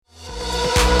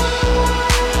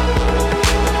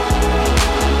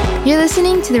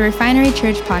listening to the Refinery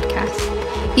Church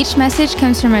podcast. Each message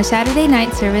comes from our Saturday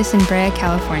night service in Brea,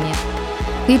 California.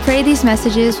 We pray these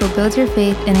messages will build your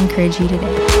faith and encourage you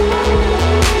today.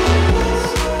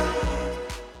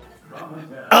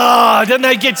 Oh, doesn't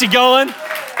that get you going?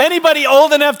 Anybody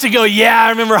old enough to go, yeah, I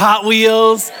remember Hot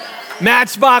Wheels,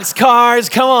 Matchbox cars,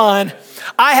 come on.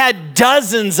 I had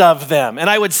dozens of them, and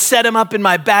I would set them up in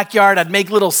my backyard. I'd make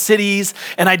little cities,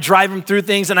 and I'd drive them through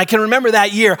things. And I can remember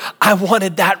that year, I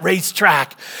wanted that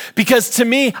racetrack. Because to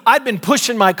me, I'd been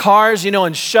pushing my cars,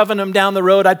 and shoving them down the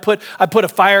road. I'd put a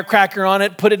firecracker on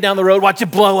it, put it down the road, watch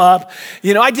it blow up.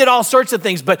 I did all sorts of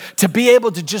things. But to be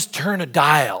able to just turn a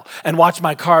dial and watch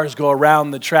my cars go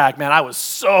around the track, man, I was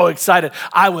so excited.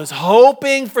 I was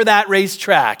hoping for that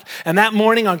racetrack. And that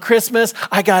morning on Christmas,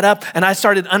 I got up, and I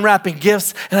started unwrapping gifts.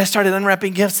 And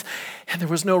there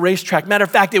was no racetrack. Matter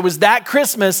of fact, it was that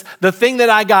Christmas, the thing that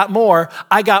I got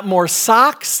more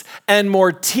socks and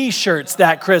more t-shirts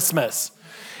that Christmas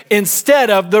instead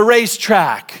of the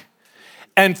racetrack.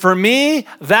 And for me,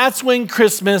 that's when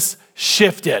Christmas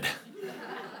shifted.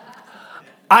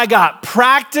 I got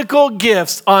practical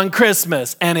gifts on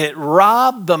Christmas, and it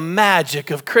robbed the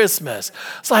magic of Christmas.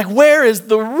 It's like, where is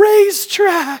the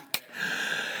racetrack?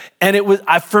 And it was,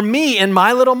 for me, in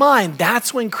my little mind,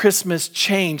 that's when Christmas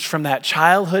changed from that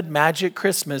childhood magic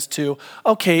Christmas to,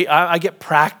 okay, I get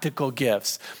practical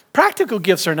gifts. Practical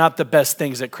gifts are not the best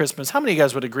things at Christmas. How many of you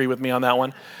guys would agree with me on that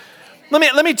one?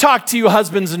 Let me talk to you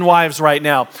husbands and wives right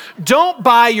now. Don't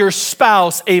buy your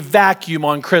spouse a vacuum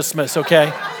on Christmas,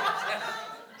 okay?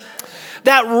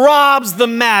 That robs the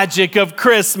magic of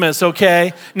Christmas,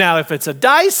 okay? Now, if it's a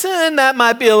Dyson, that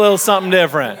might be a little something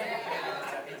different.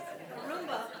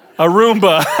 A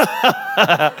Roomba.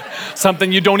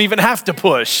 Something you don't even have to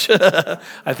push.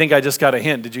 I think I just got a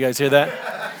hint. Did you guys hear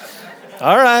that?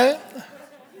 All right.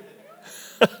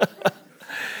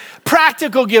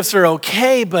 Practical gifts are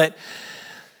okay, but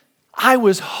I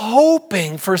was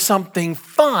hoping for something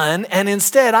fun, and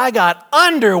instead I got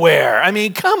underwear. I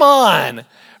mean, come on.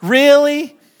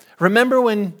 Really? Remember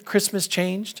when Christmas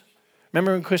changed?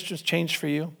 Remember when Christmas changed for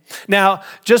you? Now,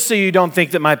 just so you don't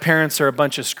think that my parents are a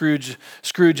bunch of Scrooges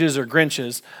or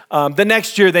Grinches, the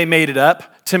next year they made it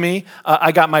up to me.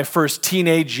 I got my first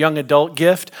teenage young adult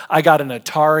gift. I got an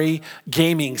Atari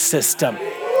gaming system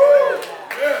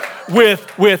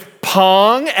with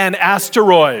Pong and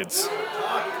asteroids.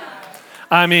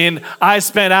 I mean, I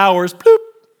spent hours, bloop,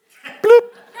 bloop,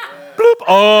 bloop.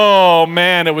 Oh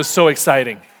man, it was so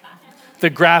exciting.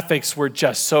 The graphics were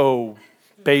just so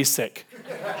basic,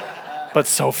 but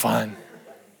so fun.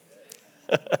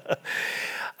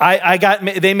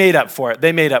 They made up for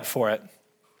it.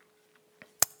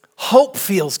 Hope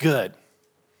feels good.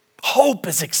 Hope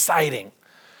is exciting.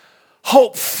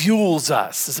 Hope fuels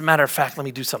us. As a matter of fact, let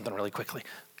me do something really quickly.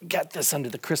 Get this under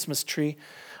the Christmas tree.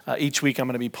 Each week I'm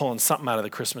going to be pulling something out of the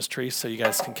Christmas tree so you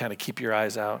guys can kind of keep your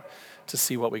eyes out to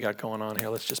see what we got going on here.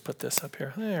 Let's just put this up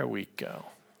here. There we go.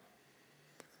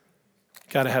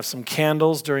 Got to have some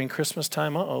candles during Christmas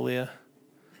time. Uh-oh, Leah.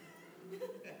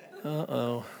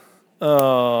 Uh-oh.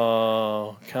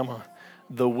 Oh, come on.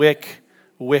 The wick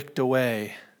wicked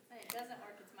away. When it doesn't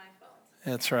work, it's my fault.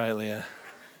 That's right, Leah.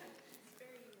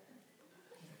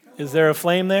 Is there a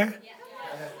flame there? Yeah.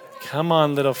 Come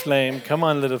on, little flame. Come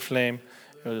on, little flame.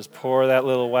 We'll just pour that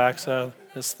little wax out.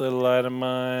 This little light of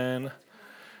mine.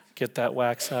 Get that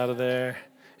wax out of there.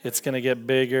 It's going to get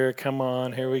bigger. Come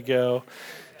on, here we go.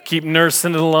 Keep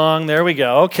nursing it along. There we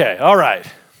go. Okay, all right.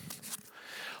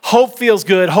 Hope feels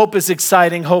good. Hope is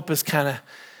exciting. Hope is kind of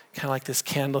like this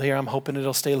candle here. I'm hoping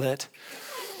it'll stay lit.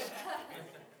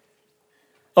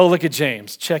 Oh, look at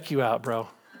James. Check you out, bro.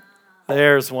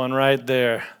 There's one right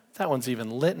there. That one's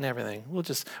even lit and everything.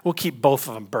 We'll keep both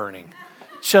of them burning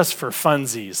just for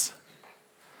funsies.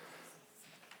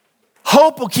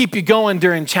 Hope will keep you going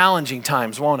during challenging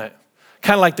times, won't it?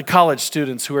 Kind of like the college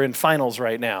students who are in finals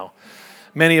right now.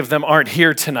 Many of them aren't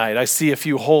here tonight. I see a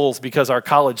few holes because our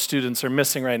college students are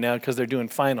missing right now because they're doing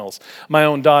finals. My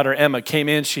own daughter, Emma, came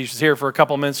in. She was here for a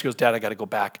couple minutes. She goes, Dad, I got to go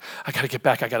back. I got to get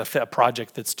back. I got to fit a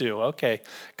project that's due. Okay,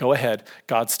 go ahead.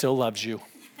 God still loves you.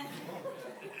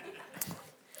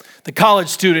 The college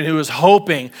student who is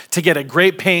hoping to get a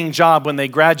great paying job when they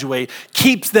graduate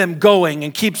keeps them going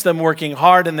and keeps them working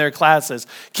hard in their classes,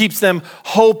 keeps them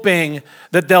hoping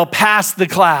that they'll pass the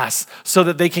class so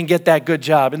that they can get that good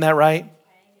job. Isn't that right?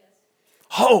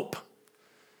 Hope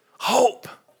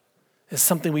is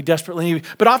something we desperately need.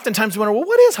 But oftentimes we wonder, well,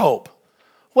 what is hope?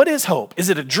 What is hope? Is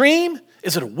it a dream?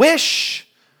 Is it a wish?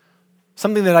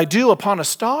 Something that I do upon a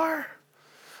star?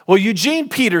 Well, Eugene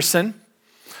Peterson,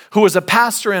 who was a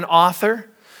pastor and author,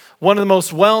 one of the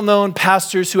most well-known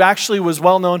pastors who actually was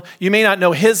well-known. You may not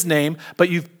know his name, but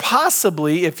you've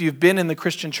possibly, if you've been in the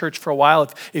Christian church for a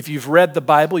while, if you've read the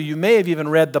Bible, you may have even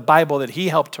read the Bible that he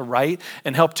helped to write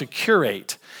and helped to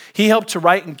curate. He helped to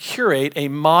write and curate a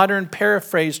modern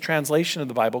paraphrased translation of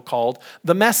the Bible called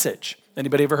The Message.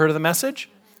 Anybody ever heard of The Message?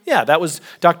 Yeah, that was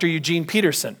Dr. Eugene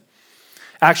Peterson.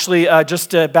 Actually,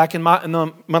 just back in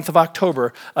the month of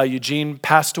October, Eugene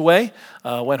passed away,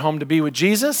 went home to be with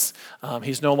Jesus.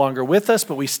 He's no longer with us,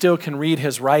 but we still can read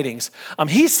his writings.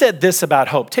 He said this about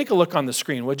hope. Take a look on the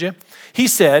screen, would you? He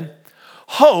said,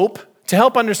 hope, to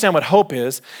help understand what hope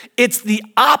is, it's the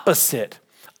opposite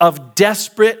of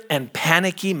desperate and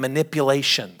panicky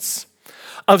manipulations,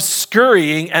 of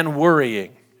scurrying and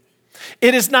worrying.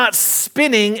 It is not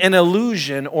spinning an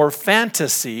illusion or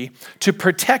fantasy to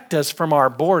protect us from our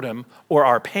boredom or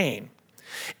our pain.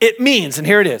 It means, and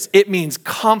here it is, it means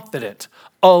confident,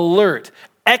 alert,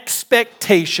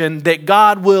 expectation that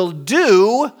God will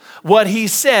do what he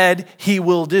said he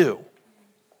will do.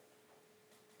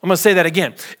 I'm going to say that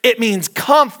again. It means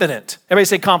confident. Everybody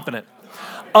say confident.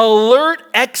 Alert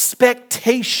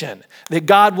expectation that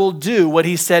God will do what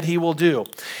he said he will do.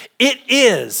 It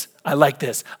is, I like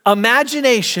this,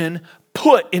 imagination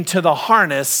put into the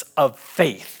harness of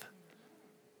faith.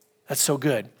 That's so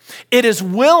good. It is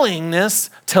willingness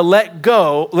to let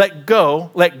God,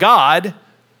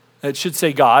 it should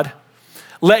say God,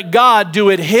 let God do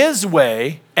it his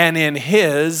way and in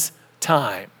his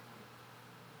time.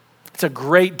 It's a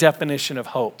great definition of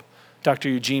hope, Dr.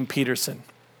 Eugene Peterson.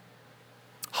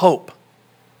 Hope.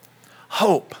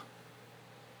 Hope.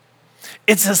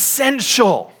 It's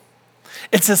essential.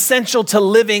 It's essential to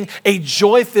living a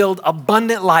joy-filled,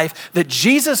 abundant life that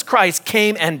Jesus Christ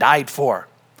came and died for.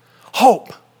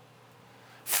 Hope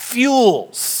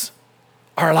fuels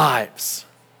our lives.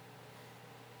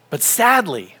 But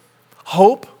sadly,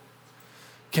 hope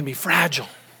can be fragile.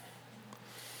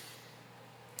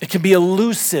 It can be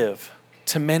elusive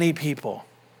to many people.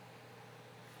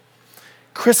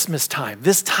 Christmas time,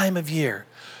 this time of year,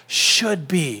 should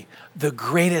be the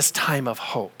greatest time of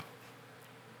hope.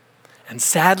 And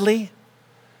sadly,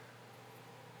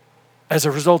 as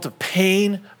a result of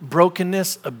pain,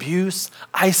 brokenness, abuse,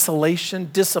 isolation,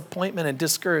 disappointment, and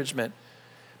discouragement,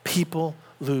 people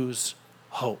lose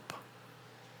hope.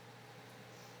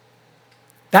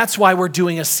 That's why we're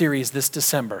doing a series this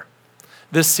December.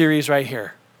 This series right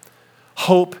here.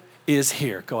 Hope is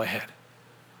here. Go ahead.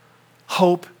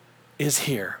 Hope is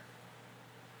here.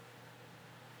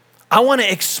 I want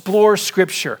to explore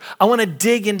Scripture. I want to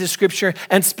dig into Scripture,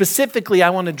 and specifically, I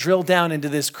want to drill down into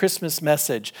this Christmas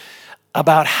message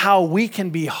about how we can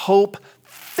be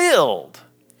hope-filled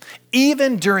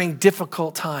even during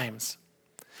difficult times,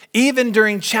 even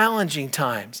during challenging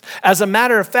times. As a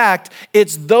matter of fact,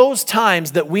 it's those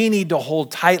times that we need to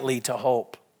hold tightly to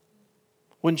hope.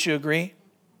 Wouldn't you agree?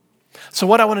 So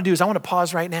what I want to do is I want to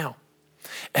pause right now,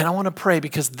 and I want to pray,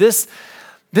 because this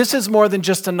is more than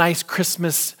just a nice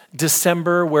Christmas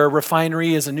December where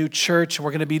Refinery is a new church and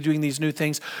we're going to be doing these new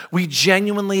things. We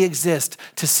genuinely exist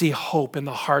to see hope in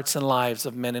the hearts and lives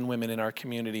of men and women in our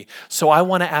community. So I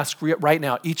want to ask right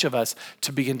now each of us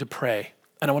to begin to pray.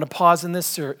 And I want to pause in this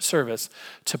service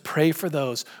to pray for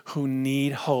those who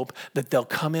need hope, that they'll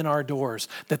come in our doors,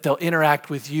 that they'll interact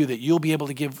with you, that you'll be able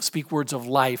to speak words of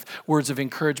life, words of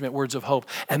encouragement, words of hope,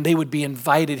 and they would be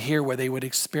invited here where they would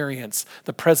experience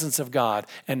the presence of God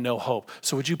and know hope.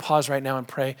 So would you pause right now and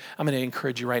pray? I'm going to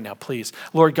encourage you right now, please.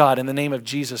 Lord God, in the name of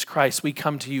Jesus Christ, we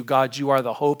come to you, God, you are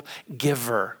the hope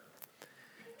giver.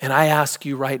 And I ask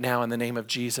you right now in the name of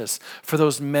Jesus for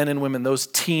those men and women, those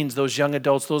teens, those young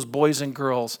adults, those boys and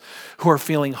girls who are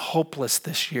feeling hopeless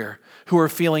this year, who are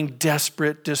feeling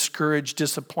desperate, discouraged,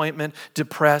 disappointment,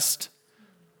 depressed.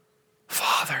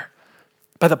 Father,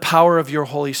 by the power of your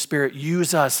Holy Spirit,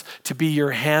 use us to be your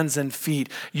hands and feet,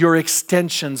 your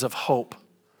extensions of hope,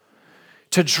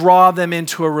 to draw them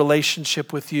into a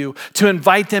relationship with you, to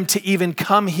invite them to even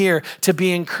come here to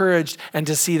be encouraged and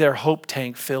to see their hope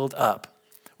tank filled up.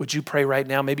 Would you pray right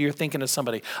now? Maybe you're thinking of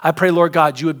somebody. I pray, Lord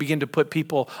God, you would begin to put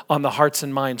people on the hearts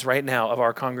and minds right now of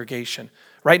our congregation.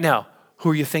 Right now, who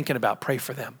are you thinking about? Pray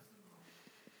for them.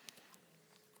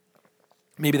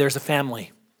 Maybe there's a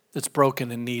family that's broken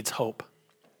and needs hope.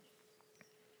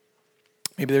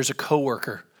 Maybe there's a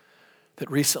coworker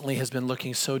that recently has been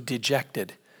looking so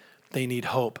dejected, they need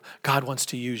hope. God wants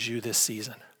to use you this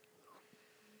season.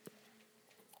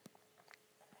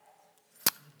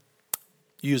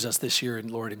 Use us this year,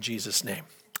 Lord, in Jesus' name.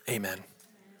 Amen.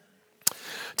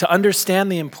 To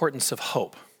understand the importance of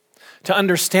hope, to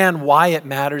understand why it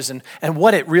matters and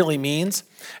what it really means,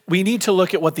 we need to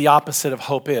look at what the opposite of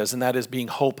hope is, and that is being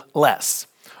hopeless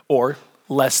or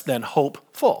less than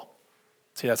hopeful.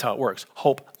 See, that's how it works,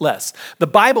 hopeless. The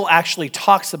Bible actually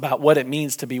talks about what it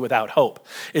means to be without hope.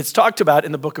 It's talked about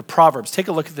in the book of Proverbs. Take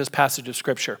a look at this passage of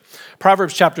Scripture.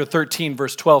 Proverbs chapter 13,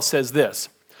 verse 12 says this,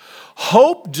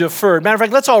 hope deferred. Matter of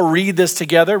fact, let's all read this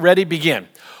together. Ready, begin.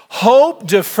 Hope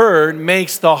deferred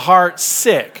makes the heart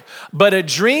sick, but a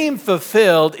dream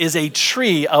fulfilled is a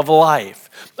tree of life.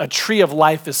 A tree of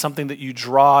life is something that you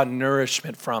draw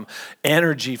nourishment from,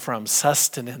 energy from,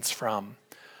 sustenance from.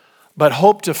 But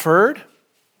hope deferred,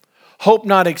 hope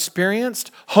not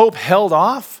experienced, hope held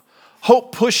off,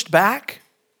 hope pushed back,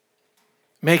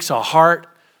 makes a heart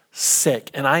sick.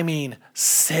 And I mean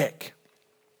sick.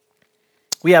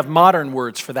 We have modern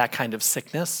words for that kind of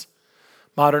sickness.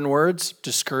 Modern words,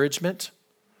 discouragement,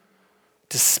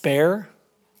 despair,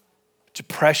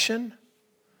 depression,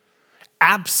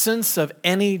 absence of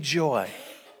any joy.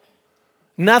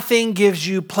 Nothing gives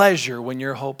you pleasure when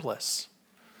you're hopeless.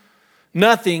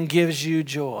 Nothing gives you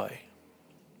joy.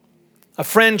 A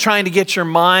friend trying to get your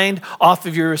mind off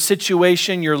of your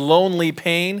situation, your lonely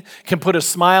pain, can put a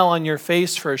smile on your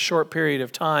face for a short period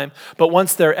of time, but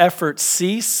once their efforts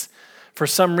cease, for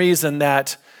some reason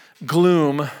that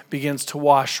gloom begins to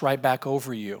wash right back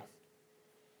over you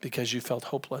because you felt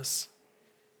hopeless.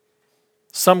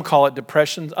 Some call it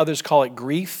depression, others call it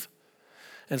grief,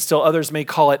 and still others may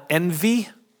call it envy.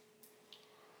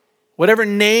 Whatever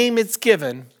name it's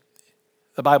given,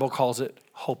 the Bible calls it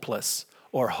hopeless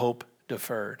or hope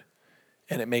deferred,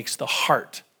 and it makes the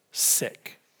heart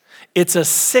sick. It's a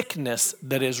sickness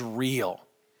that is real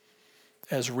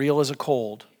as a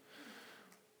cold,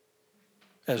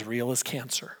 as real as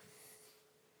cancer.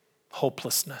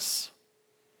 Hopelessness.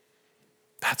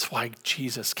 That's why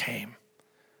Jesus came,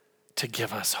 to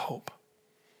give us hope.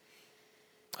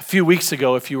 A few weeks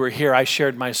ago, if you were here, I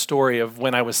shared my story of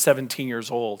when I was 17 years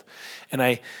old, and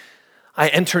I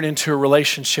entered into a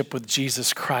relationship with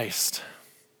Jesus Christ.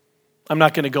 I'm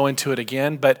not going to go into it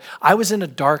again, but I was in a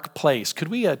dark place. Could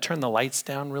we turn the lights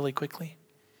down really quickly?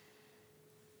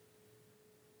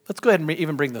 Let's go ahead and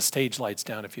even bring the stage lights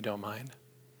down if you don't mind.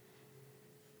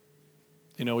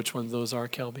 You know which ones those are,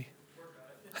 Kelby?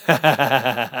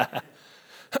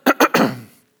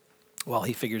 While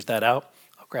he figures that out,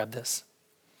 I'll grab this.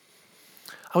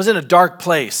 I was in a dark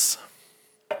place.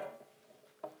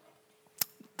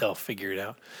 They'll figure it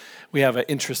out. We have an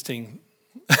interesting...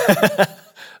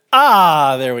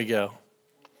 there we go.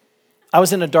 I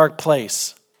was in a dark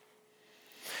place.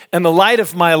 And the light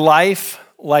of my life,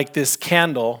 like this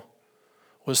candle,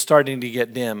 was starting to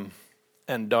get dim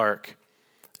and dark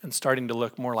and starting to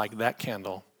look more like that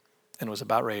candle and was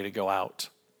about ready to go out.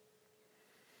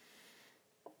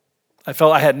 I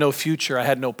felt I had no future. I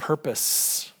had no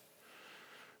purpose.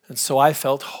 And so I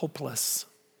felt hopeless.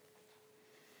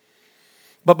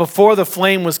 But before the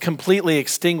flame was completely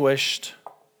extinguished,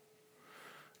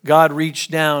 God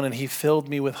reached down and he filled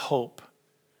me with hope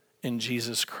in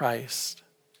Jesus Christ.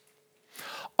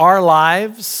 Our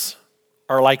lives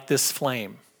are like this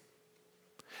flame.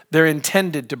 They're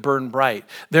intended to burn bright.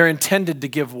 They're intended to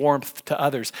give warmth to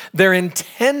others. They're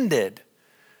intended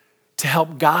to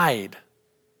help guide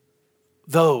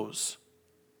those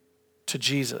to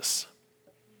Jesus.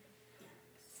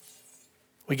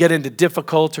 We get into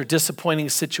difficult or disappointing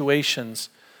situations.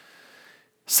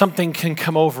 Something can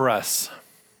come over us.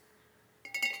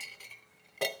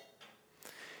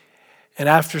 And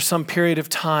after some period of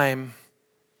time,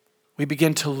 we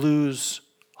begin to lose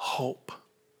hope.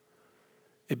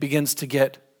 It begins to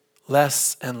get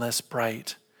less and less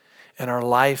bright, and our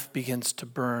life begins to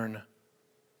burn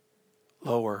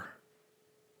lower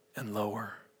and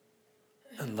lower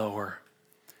and lower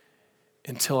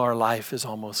until our life is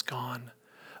almost gone.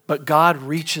 But God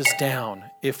reaches down,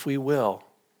 if we will.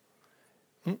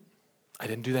 I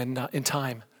didn't do that in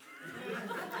time.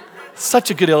 Such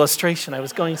a good illustration. I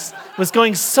was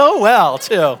going so well,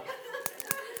 too.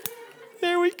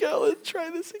 There we go. Let's try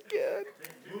this again.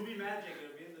 Movie magic.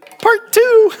 Part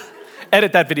 2.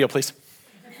 Edit that video, please.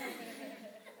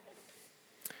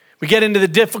 We get into the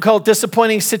difficult,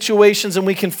 disappointing situations and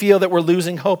we can feel that we're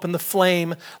losing hope, and the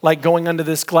flame, like going under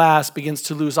this glass, begins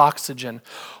to lose oxygen.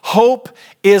 Hope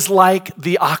is like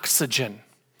the oxygen.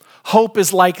 Hope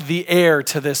is like the air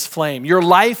to this flame. Your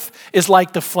life is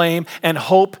like the flame, and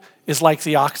hope is like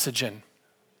the oxygen.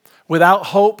 Without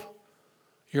hope,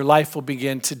 your life will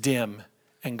begin to dim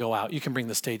and go out. You can bring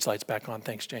the stage lights back on.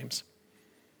 Thanks, James.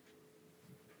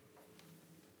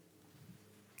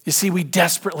 You see, we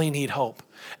desperately need hope.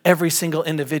 Every single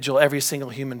individual, every single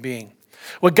human being.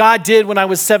 What God did when I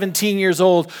was 17 years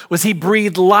old was he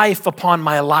breathed life upon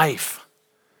my life.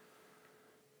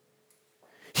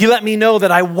 He let me know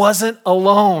that I wasn't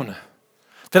alone,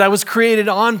 that I was created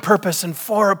on purpose and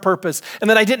for a purpose, and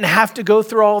that I didn't have to go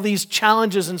through all these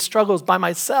challenges and struggles by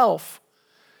myself,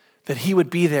 that he would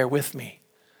be there with me.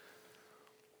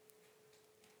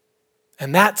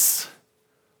 And that's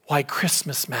why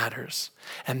Christmas matters.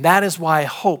 And that is why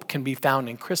hope can be found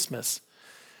in Christmas.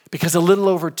 Because a little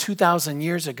over 2,000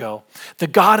 years ago, the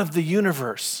God of the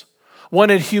universe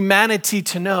wanted humanity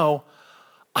to know,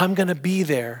 I'm going to be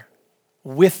there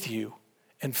with you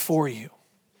and for you.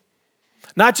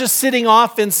 Not just sitting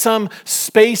off in some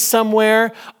space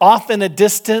somewhere, off in a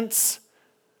distance,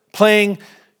 playing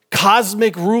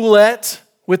cosmic roulette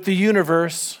with the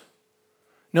universe.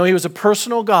 No, he was a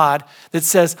personal God that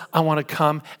says, I want to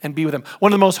come and be with him.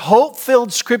 One of the most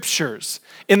hope-filled scriptures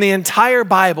in the entire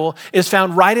Bible is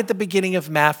found right at the beginning of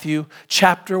Matthew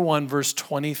chapter 1, verse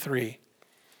 23.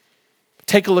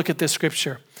 Take a look at this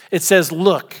scripture. It says,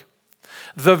 look,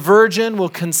 the virgin will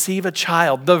conceive a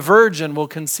child. The virgin will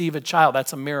conceive a child.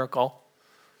 That's a miracle.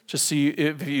 Just so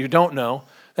if you don't know,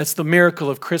 that's the miracle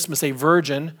of Christmas, a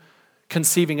virgin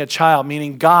conceiving a child,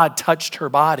 meaning God touched her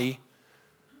body.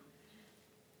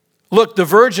 Look, the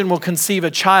virgin will conceive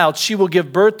a child. She will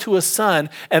give birth to a son,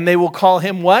 and they will call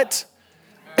him what?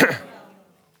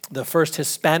 The first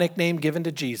Hispanic name given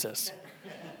to Jesus.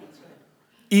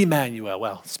 Emmanuel.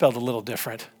 Well, spelled a little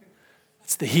different.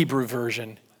 It's the Hebrew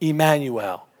version.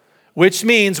 Emmanuel. Which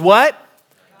means what?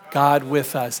 God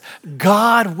with us.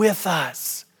 God with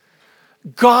us.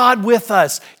 God with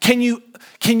us. Can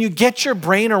you get your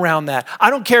brain around that? I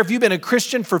don't care if you've been a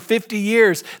Christian for 50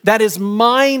 years. That is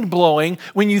mind-blowing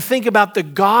when you think about the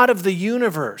God of the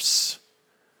universe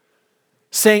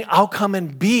saying, I'll come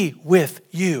and be with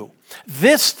you.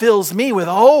 This fills me with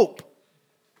hope.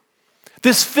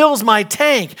 This fills my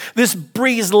tank. This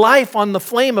breathes life on the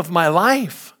flame of my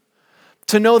life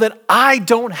to know that I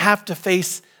don't have to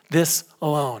face this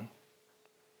alone.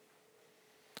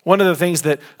 One of the things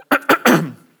that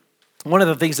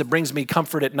brings me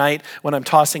comfort at night when I'm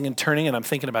tossing and turning and I'm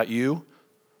thinking about you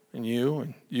and you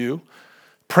and you,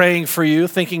 praying for you,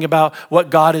 thinking about what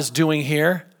God is doing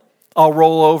here, I'll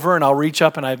roll over and I'll reach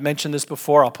up, and I've mentioned this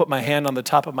before, I'll put my hand on the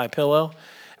top of my pillow,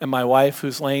 and my wife,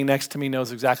 who's laying next to me,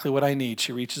 knows exactly what I need.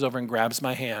 She reaches over and grabs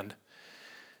my hand,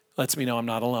 lets me know I'm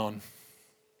not alone.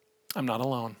 I'm not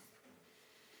alone.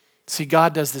 See,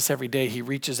 God does this every day. He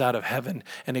reaches out of heaven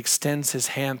and extends his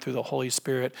hand through the Holy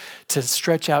Spirit to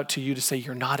stretch out to you to say,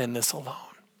 you're not in this alone.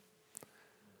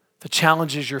 The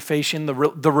challenges you're facing, the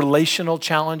relational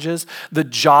challenges, the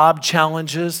job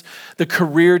challenges, the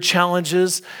career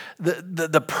challenges,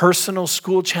 the personal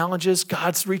school challenges,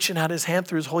 God's reaching out his hand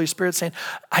through his Holy Spirit saying,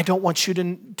 I don't want you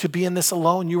to be in this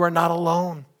alone. You are not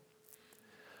alone.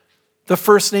 The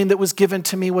first name that was given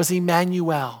to me was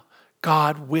Emmanuel,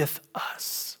 God with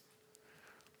us.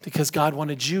 Because God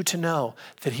wanted you to know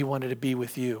that he wanted to be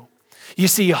with you. You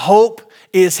see, hope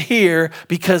is here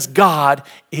because God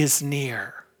is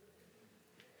near.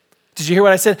 Did you hear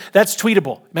what I said? That's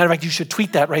tweetable. Matter of fact, you should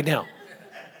tweet that right now.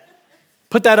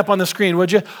 Put that up on the screen,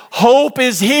 would you? Hope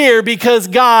is here because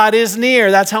God is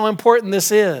near. That's how important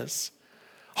this is.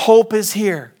 Hope is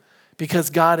here because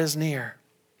God is near.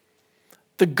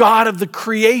 The God of the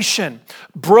creation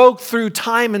broke through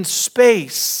time and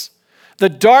space, the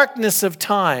darkness of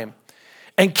time,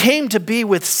 and came to be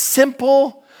with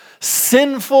simple,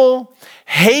 sinful,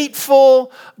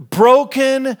 hateful,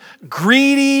 broken,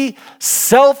 greedy,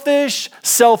 selfish,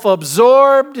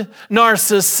 self-absorbed,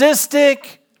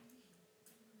 narcissistic,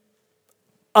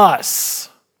 us,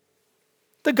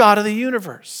 the God of the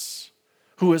universe,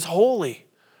 who is holy,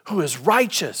 who is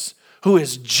righteous, who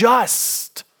is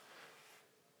just,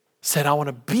 said, I want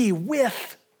to be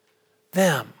with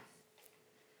them.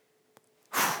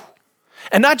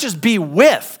 And not just be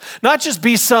with, not just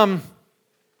be some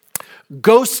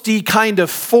ghosty kind of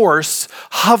force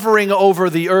hovering over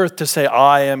the earth to say,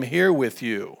 I am here with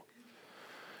you.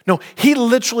 No, he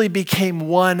literally became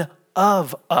one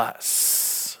of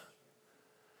us.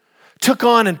 Took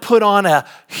on and put on a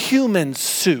human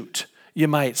suit, you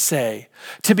might say,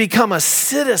 to become a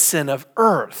citizen of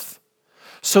earth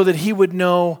so that he would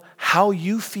know how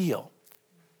you feel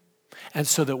and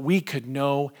so that we could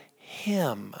know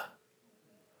him.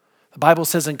 The Bible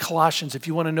says in Colossians, if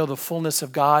you want to know the fullness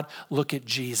of God, look at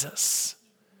Jesus,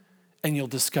 and you'll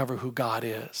discover who God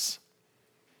is.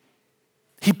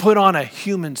 He put on a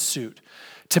human suit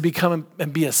to become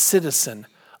and be a citizen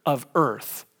of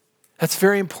earth. That's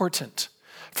very important.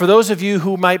 For those of you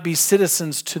who might be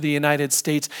citizens to the United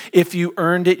States, if you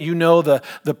earned it, you know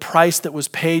the price that was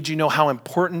paid. You know how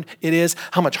important it is,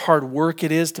 how much hard work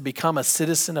it is to become a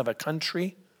citizen of a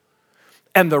country,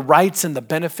 and the rights and the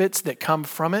benefits that come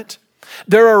from it.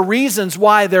 There are reasons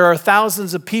why there are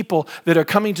thousands of people that are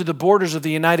coming to the borders of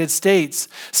the United States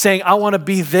saying, I want to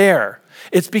be there.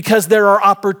 It's because there are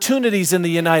opportunities in the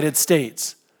United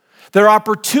States. There are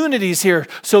opportunities here.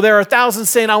 So there are thousands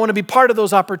saying, I want to be part of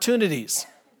those opportunities.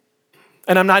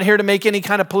 And I'm not here to make any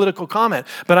kind of political comment,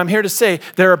 but I'm here to say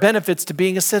there are benefits to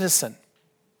being a citizen.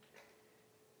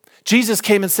 Jesus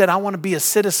came and said, I want to be a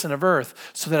citizen of earth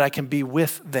so that I can be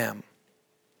with them.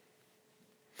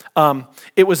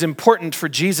 It was important for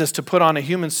Jesus to put on a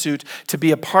human suit to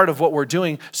be a part of what we're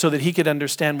doing so that he could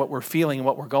understand what we're feeling and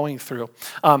what we're going through.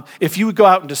 If you would go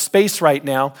out into space right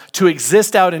now, to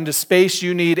exist out into space,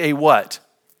 you need a what?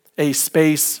 A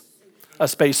space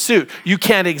suit. You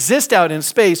can't exist out in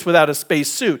space without a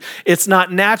space suit. It's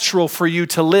not natural for you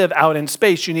to live out in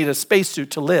space. You need a space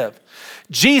suit to live.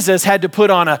 Jesus had to put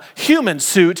on a human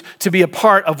suit to be a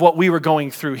part of what we were going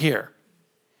through here.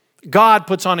 God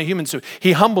puts on a human suit.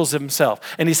 He humbles himself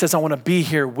and he says, I want to be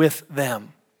here with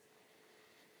them,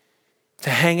 to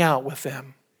hang out with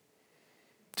them,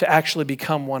 to actually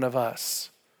become one of us,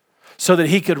 so that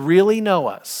he could really know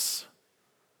us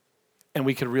and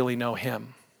we could really know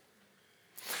him.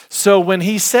 So when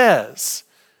he says,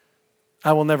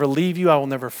 I will never leave you, I will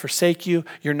never forsake you,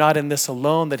 you're not in this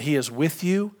alone, that he is with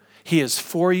you, he is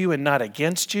for you and not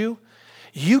against you,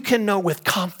 you can know with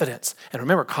confidence. And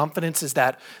remember, confidence is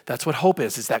that's what hope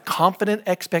is that confident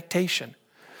expectation.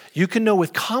 You can know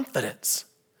with confidence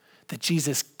that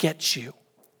Jesus gets you.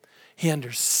 He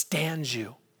understands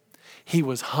you. He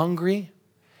was hungry.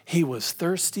 He was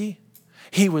thirsty.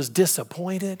 He was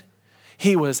disappointed.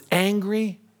 He was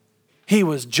angry. He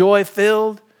was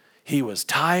joy-filled. He was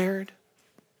tired.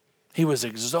 He was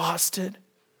exhausted.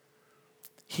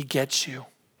 He gets you.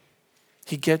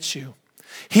 He gets you.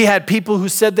 He had people who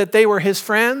said that they were his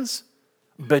friends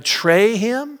betray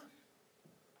him.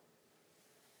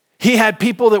 He had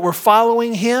people that were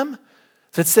following him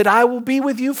that said, I will be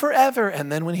with you forever. And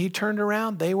then when he turned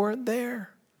around, they weren't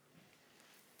there.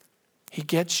 He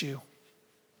gets you.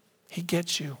 He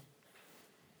gets you.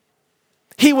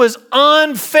 He was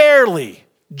unfairly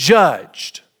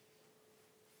judged.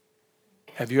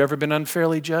 Have you ever been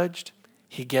unfairly judged?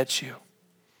 He gets you.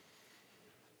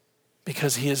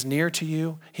 Because he is near to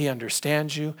you, he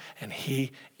understands you, and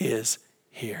he is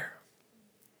here.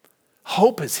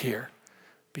 Hope is here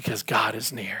because God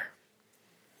is near.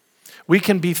 We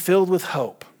can be filled with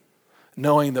hope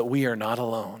knowing that we are not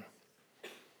alone.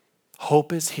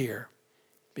 Hope is here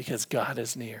because God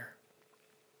is near.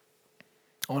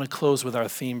 I want to close with our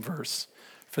theme verse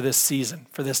for this season,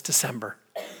 for this December.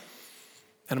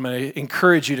 And I'm going to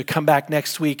encourage you to come back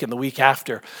next week and the week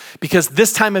after, because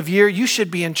this time of year, you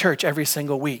should be in church every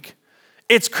single week.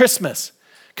 It's Christmas,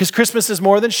 because Christmas is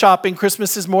more than shopping.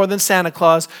 Christmas is more than Santa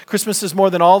Claus. Christmas is more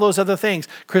than all those other things.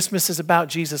 Christmas is about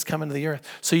Jesus coming to the earth.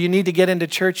 So you need to get into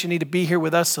church. You need to be here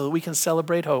with us so that we can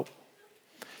celebrate hope.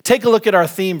 Take a look at our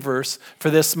theme verse for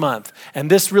this month. And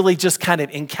this really just kind of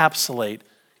encapsulates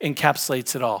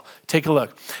it all. Take a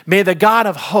look. May the God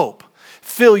of hope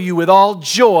fill you with all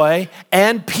joy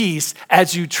and peace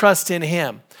as you trust in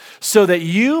him, so that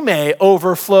you may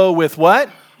overflow with what?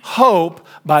 Hope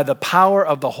by the power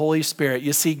of the Holy Spirit.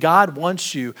 You see, God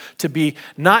wants you to be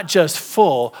not just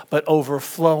full, but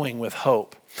overflowing with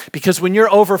hope. Because when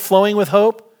you're overflowing with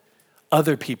hope,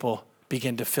 other people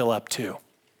begin to fill up too.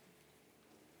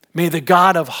 May the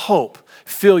God of hope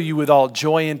fill you with all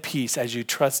joy and peace as you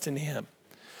trust in him,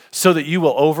 so that you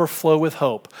will overflow with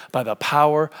hope by the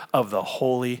power of the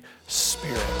Holy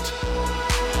Spirit.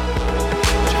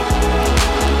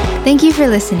 Thank you for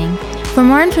listening. For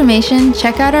more information,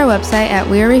 check out our website at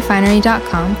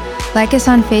wearerefinery.com, like us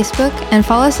on Facebook, and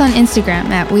follow us on Instagram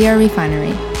at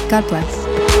wearerefinery. God bless.